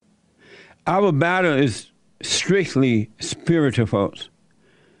Our battle is strictly spiritual, folks.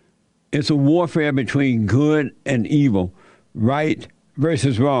 It's a warfare between good and evil, right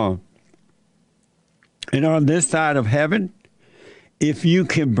versus wrong. And on this side of heaven, if you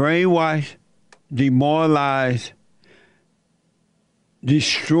can brainwash, demoralize,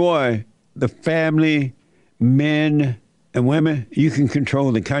 destroy the family, men and women, you can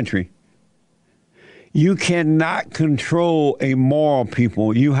control the country. You cannot control a moral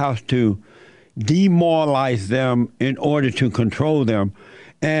people. You have to demoralize them in order to control them.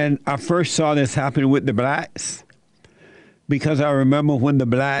 And I first saw this happen with the blacks because I remember when the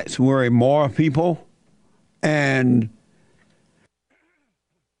blacks were a moral people. And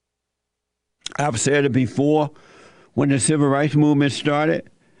I've said it before, when the civil rights movement started,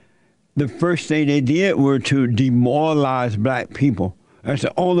 the first thing they did were to demoralize black people. That's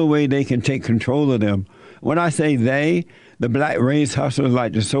the only way they can take control of them. When I say they, the black race hustlers,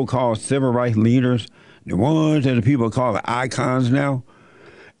 like the so-called civil rights leaders, the ones that the people call the icons now,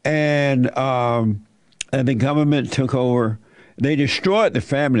 and the government took over. They destroyed the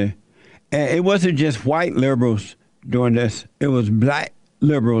family. And it wasn't just white liberals doing this. It was black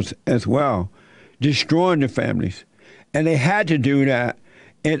liberals as well, destroying the families. And they had to do that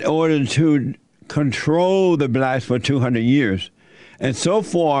in order to control the blacks for 200 years. And so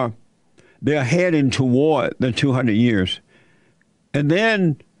far, they're heading toward the 200 years. And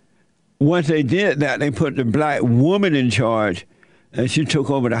then once they did that, they put the black woman in charge, and she took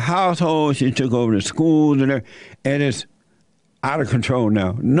over the household, she took over the schools, and it's out of control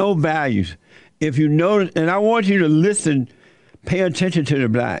now. No values. If you notice, and I want you to listen, pay attention to the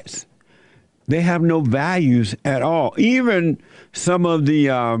blacks. They have no values at all. Even some of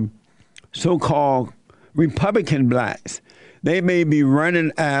the so-called Republican blacks, they may be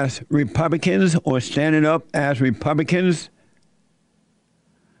running as Republicans or standing up as Republicans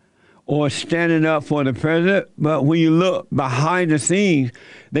or standing up for the president. But when you look behind the scenes,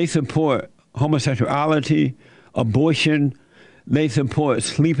 they support homosexuality, abortion. They support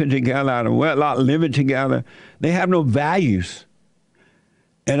sleeping together out of wedlock, living together. They have no values.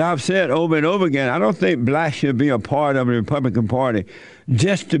 And I've said over and over again, I don't think blacks should be a part of the Republican Party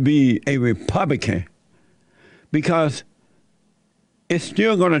just to be a Republican, because it's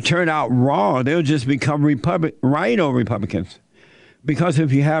still going to turn out wrong. They'll just become rhino Republicans. Because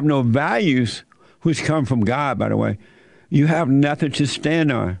if you have no values, which come from God, by the way, you have nothing to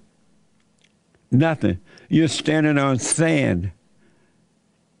stand on. Nothing. You're standing on sand.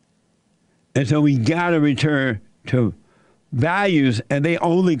 And so we got to return to values, and they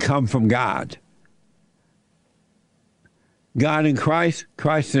only come from God. God in Christ,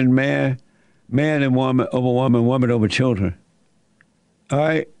 Christ in man, man and woman over woman, woman over children. All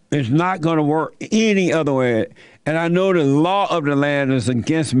right? It's not going to work any other way. And I know the law of the land is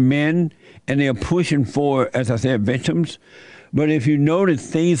against men, and they're pushing for, as I said, victims. But if you notice,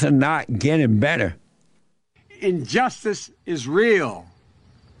 things are not getting better. Injustice is real.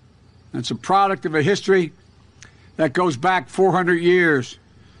 It's a product of a history that goes back 400 years,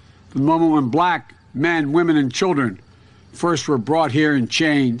 the moment when black men, women, and children first were brought here in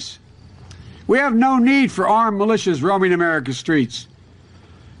chains. We have no need for armed militias roaming America's streets,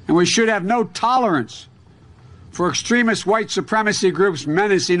 and we should have no tolerance for extremist white supremacy groups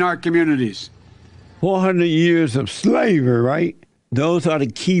menacing our communities. 400 years of slavery, right? Those are the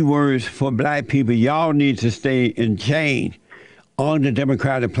key words for black people. Y'all need to stay in chains on the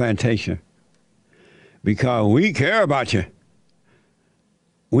Democratic plantation because we care about you.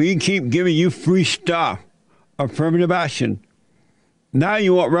 We keep giving you free stuff, affirmative action. Now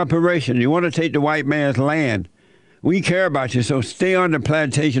you want reparation. You want to take the white man's land. We care about you, so stay on the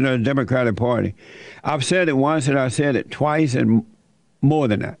plantation of the Democratic Party. I've said it once and I've said it twice and more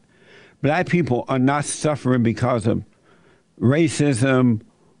than that. Black people are not suffering because of racism,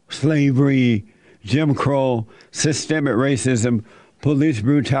 slavery, Jim Crow, systemic racism, police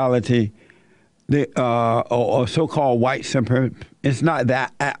brutality, or so-called white supremacy. It's not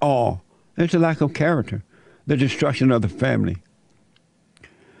that at all. It's a lack of character, the destruction of the family.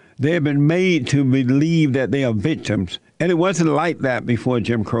 They have been made to believe that they are victims, and it wasn't like that before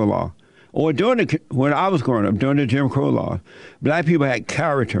Jim Crow law, or when I was growing up, during the Jim Crow law. Black people had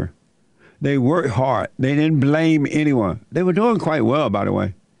character. They worked hard. They didn't blame anyone. They were doing quite well, by the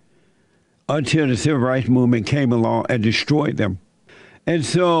way, until the civil rights movement came along and destroyed them. And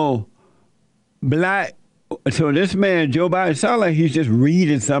so this man, Joe Biden, sounds like he's just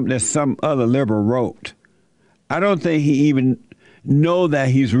reading something that some other liberal wrote. I don't think he even know that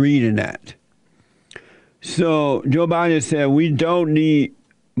he's reading that. So Joe Biden said, we don't need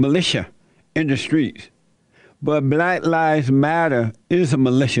militia in the streets. But Black Lives Matter is a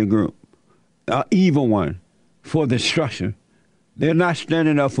militia group. evil one for destruction. They're not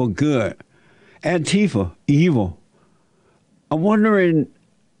standing up for good. Antifa, evil. I'm wondering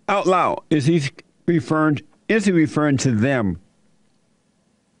out loud, is he referring to them?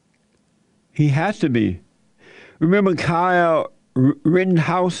 He has to be. Remember Kyle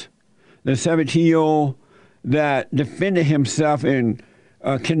Rittenhouse, the 17-year-old that defended himself in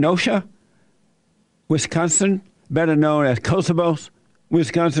Kenosha, Wisconsin, better known as Kosobos,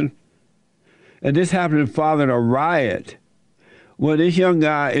 Wisconsin. And this happened to father a riot. Well, this young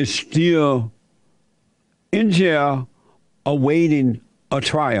guy is still in jail awaiting a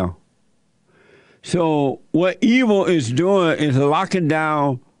trial. So what evil is doing is locking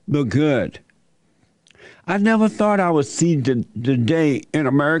down the good. I never thought I would see the day in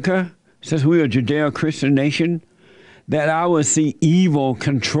America, since we are a Judeo-Christian nation, that I would see evil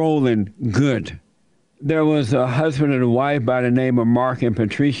controlling good. There was a husband and a wife by the name of Mark and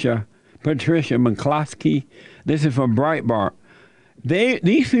Patricia McCloskey. This is from Breitbart.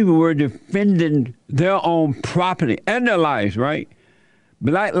 These people were defending their own property and their lives, right?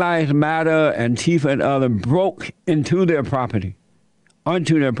 Black Lives Matter, Antifa, and others broke onto their property.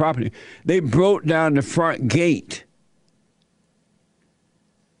 They broke down the front gate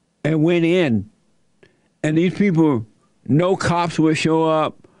and went in. And these people, no cops would show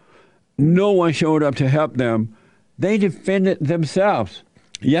up. No one showed up to help them. They defended themselves.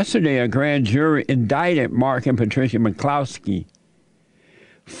 Yesterday, a grand jury indicted Mark and Patricia McCloskey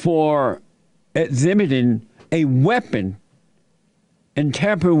for exhibiting a weapon and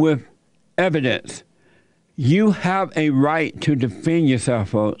tampering with evidence. You have a right to defend yourself,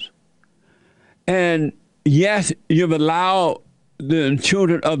 folks. And yes, you've allowed the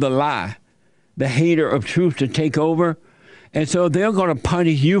children of the lie, the hater of truth, to take over. And so they're going to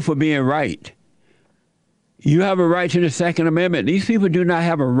punish you for being right. You have a right to the Second Amendment. These people do not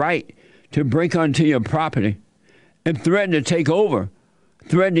have a right to break onto your property and threaten to take over,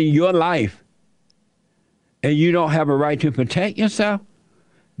 threatening your life. And you don't have a right to protect yourself?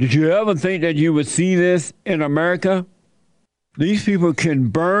 Did you ever think that you would see this in America? These people can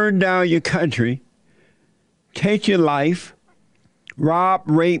burn down your country, take your life, rob,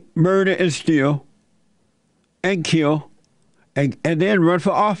 rape, murder, and steal, and kill, and then run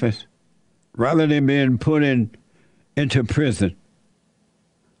for office, rather than being put into prison.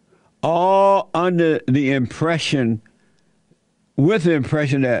 All under the impression, with the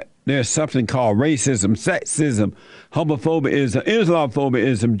impression that there's something called racism, sexism, homophobia,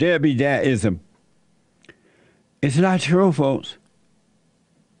 Islamophobia, deadbeat dadism. It's not true, folks.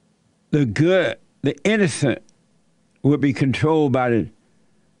 The good, the innocent, will be controlled by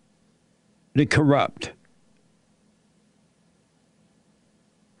the corrupt.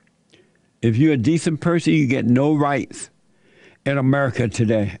 If you're a decent person, you get no rights in America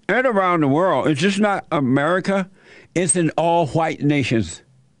today and around the world. It's just not America. It's in all white nations.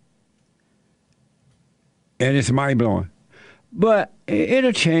 And it's mind-blowing. But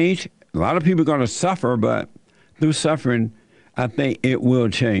it'll change. A lot of people are going to suffer, but through suffering, I think it will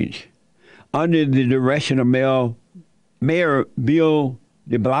change. Under the direction of Mayor Bill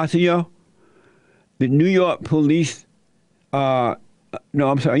de Blasio, the New York police,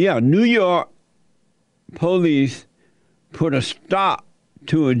 New York police put a stop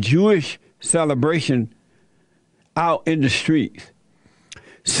to a Jewish celebration out in the streets.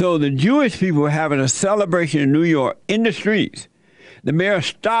 So the Jewish people were having a celebration in New York in the streets. The mayor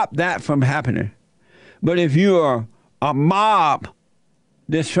stopped that from happening. But if you are a mob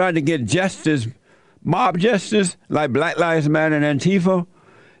that's trying to get justice, mob justice, like Black Lives Matter and Antifa,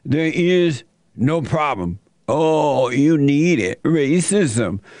 there is no problem. Oh, you need it.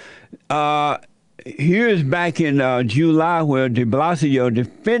 Racism. Here's back in July where de Blasio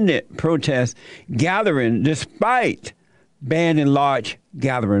defended protest gathering despite banning large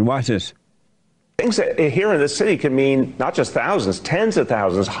gathering. Watch this. Things that here in the city can mean not just thousands, tens of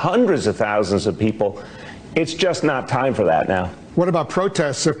thousands, hundreds of thousands of people. It's just not time for that now. What about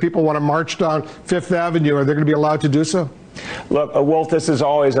protests? If people want to march down Fifth Avenue, are they going to be allowed to do so? Look, Wolf, this is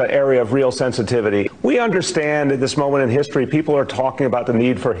always an area of real sensitivity. We understand at this moment in history, people are talking about the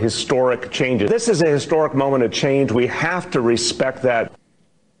need for historic changes. This is a historic moment of change. We have to respect that.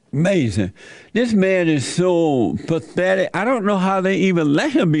 Amazing. This man is so pathetic. I don't know how they even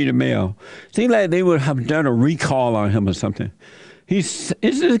let him be the mayor. Seems like they would have done a recall on him or something. Is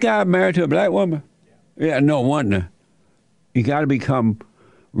this guy married to a black woman? Yeah, no wonder. You got to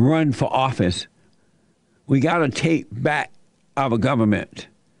run for office. We got to take back our government.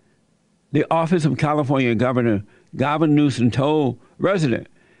 The office of California Governor Gavin Newsom told residents,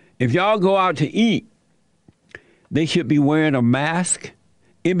 if y'all go out to eat, they should be wearing a mask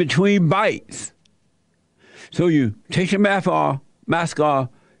in between bites. So you take your mask off,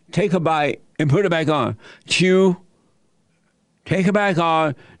 take a bite, and put it back on. Chew, take it back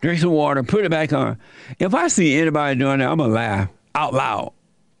on, drink some water, put it back on. If I see anybody doing that, I'm going to laugh out loud.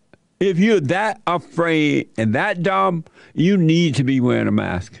 If you're that afraid and that dumb, you need to be wearing a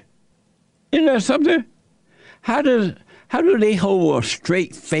mask. Isn't that something? How do they hold a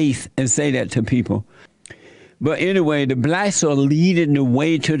straight face and say that to people? But anyway, the blacks are leading the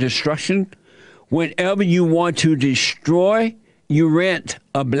way to destruction. Whenever you want to destroy, you rent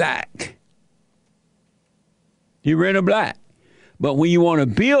a black. You rent a black. But when you want to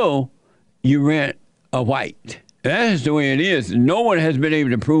build, you rent a white. That's the way it is. No one has been able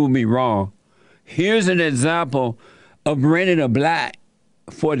to prove me wrong. Here's an example of renting a black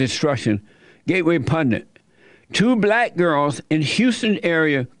for destruction. Gateway Pundit. 2 black girls in Houston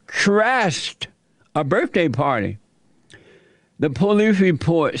area crashed a birthday party. The police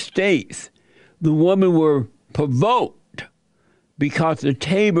report states the women were provoked because the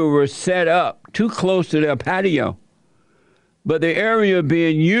table was set up too close to their patio. But the area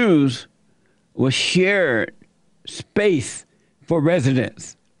being used was shared space for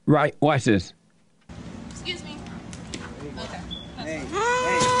residents. Right, watch this. Excuse me. Okay.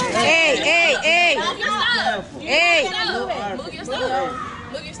 Hey. Move your stuff. Hey. Move your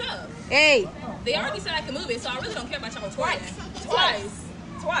stuff. Move your stuff. Hey. They already said I can move it, so I really don't care about y'all twerking. Twice.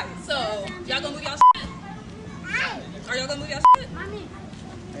 So, y'all gonna move y'all shit? Are y'all gonna move y'all shit? No,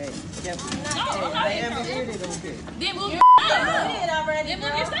 okay. Then move your stuff. Then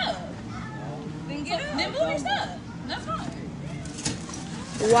move your stuff. Then move your stuff. That's fine.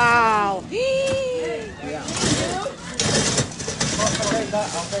 Wow.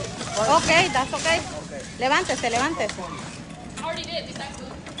 Okay, that's okay. Levántese. I already did. Just like move.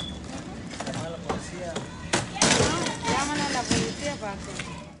 Llámale a la policía para que...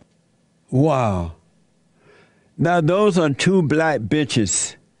 Wow. Now, those are 2 black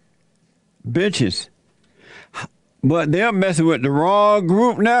bitches. Bitches. But they're messing with the wrong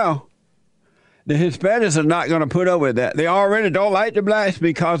group now. The Hispanics are not going to put up with that. They already don't like the blacks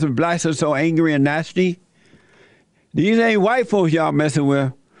because the blacks are so angry and nasty. These ain't white folks y'all messing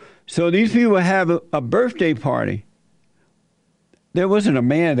with. So these people have a birthday party. There wasn't a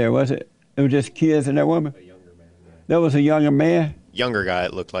man there, was it? It was just kids and that woman? A younger man. Yeah. There was a younger man? Younger guy,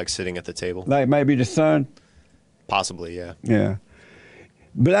 it looked like, sitting at the table. Like maybe the son? Possibly, yeah. Yeah.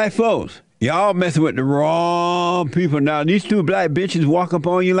 Black folks, y'all messing with the wrong people. Now, these 2 black bitches walk up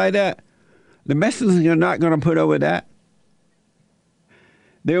on you like that. The Mexicans are not going to put up with that.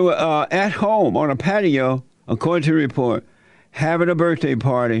 They were at home on a patio, according to the report, having a birthday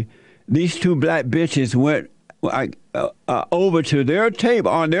party. These 2 black bitches went over to their table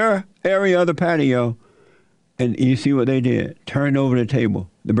on their area of the patio, and you see what they did. Turned over the table,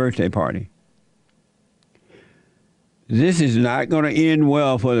 the birthday party. This is not going to end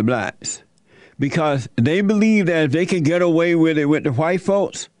well for the blacks because they believe that if they can get away with it with the white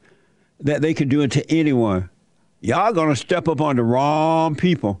folks, that they could do it to anyone. Y'all going to step up on the wrong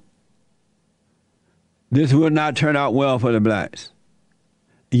people. This will not turn out well for the blacks.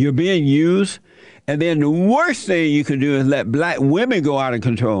 You're being used, and then the worst thing you can do is let black women go out of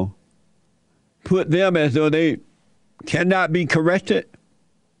control. Put them as though they cannot be corrected.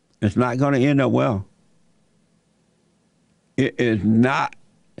 It's not going to end up well. It is not.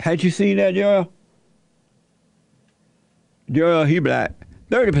 Had you seen that, Joel? Joel, he black.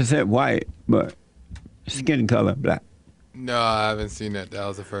 30% white, but skin color black. No, I haven't seen that. That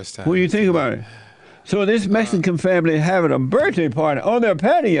was the first time. What do you think about it? So this Mexican family having a birthday party on their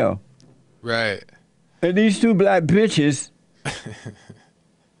patio. Right. And these 2 black bitches.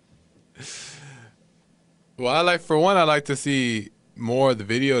 Well, I like to see more of the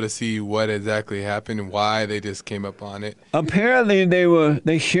video to see what exactly happened and why they just came up on it. Apparently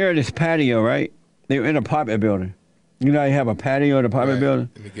they shared this patio, right? They were in an apartment building. You know, you have a patio in an apartment building?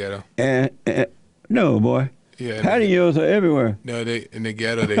 In the ghetto. And no, boy. Yeah. Patios are everywhere. No, in the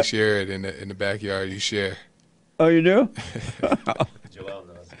ghetto they share it. In the backyard you share. Oh, you do? Joel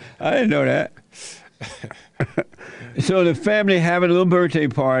knows. I didn't know that. So the family having a little birthday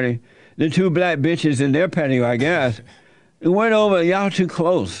party. The 2 black bitches in their patio, I guess. It went over, y'all too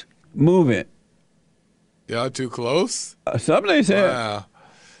close. Move it. Y'all too close? Something they said.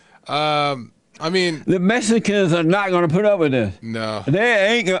 Wow. I mean, the Mexicans are not going to put up with this. No.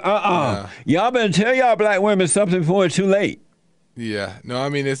 They ain't going to, No. Y'all better tell y'all black women something before it's too late. Yeah. No, I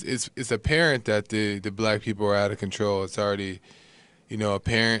mean, it's apparent that the black people are out of control. It's already,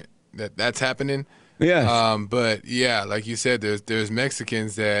 apparent that that's happening. Yes. But yeah, like you said, there's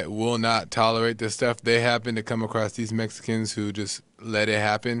Mexicans that will not tolerate this stuff. They happen to come across these Mexicans who just let it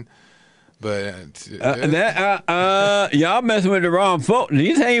happen. But y'all messing with the wrong folks.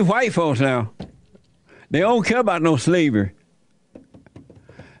 These ain't white folks now. They don't care about no slavery.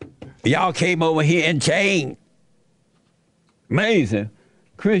 Y'all came over here and chained. Amazing.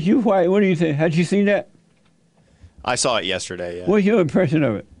 Chris, you white. What do you think? Had you seen that? I saw it yesterday. Yeah. What's your impression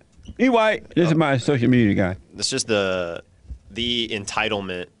of it? He white. This is my social media guy. It's just the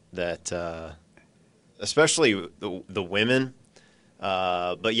entitlement that, especially the women.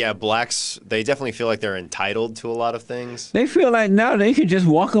 But yeah, blacks, they definitely feel like they're entitled to a lot of things. They feel like now they can just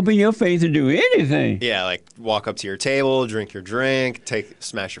walk up in your face and do anything. Yeah, like walk up to your table, drink your drink,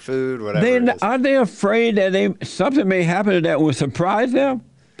 smash your food, whatever. Aren't they afraid that something may happen that will surprise them?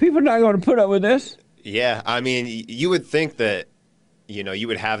 People are not going to put up with this. Yeah, I mean, you would think that, you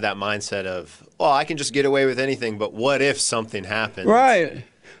would have that mindset of, well, I can just get away with anything, but what if something happens? Right.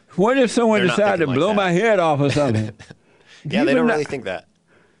 What if someone decided to blow my head off or something? Yeah, they don't really think that.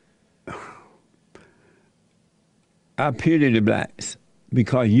 I pity the blacks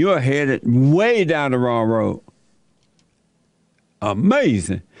because you're headed way down the wrong road.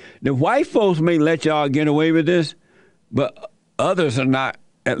 Amazing. The white folks may let y'all get away with this, but others are not.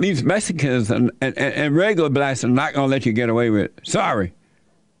 At least Mexicans and regular blacks are not going to let you get away with it. Sorry.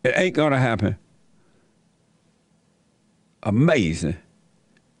 It ain't going to happen. Amazing.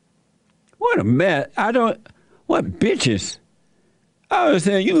 What a mess. What bitches? I was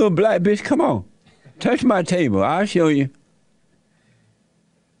saying, you little black bitch, come on. Touch my table. I'll show you.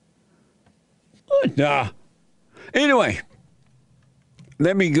 What the? Anyway,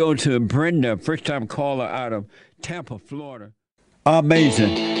 let me go to Brenda, first-time caller out of Tampa, Florida.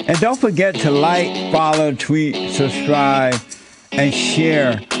 Amazing. And don't forget to like, follow, tweet, subscribe, and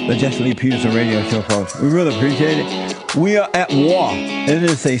share the Jesse Lee Peterson radio show, folks. We really appreciate it. We are at war. It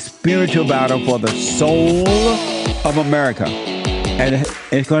is a spiritual battle for the soul of America. And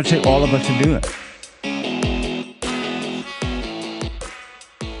it's going to take all of us to do it.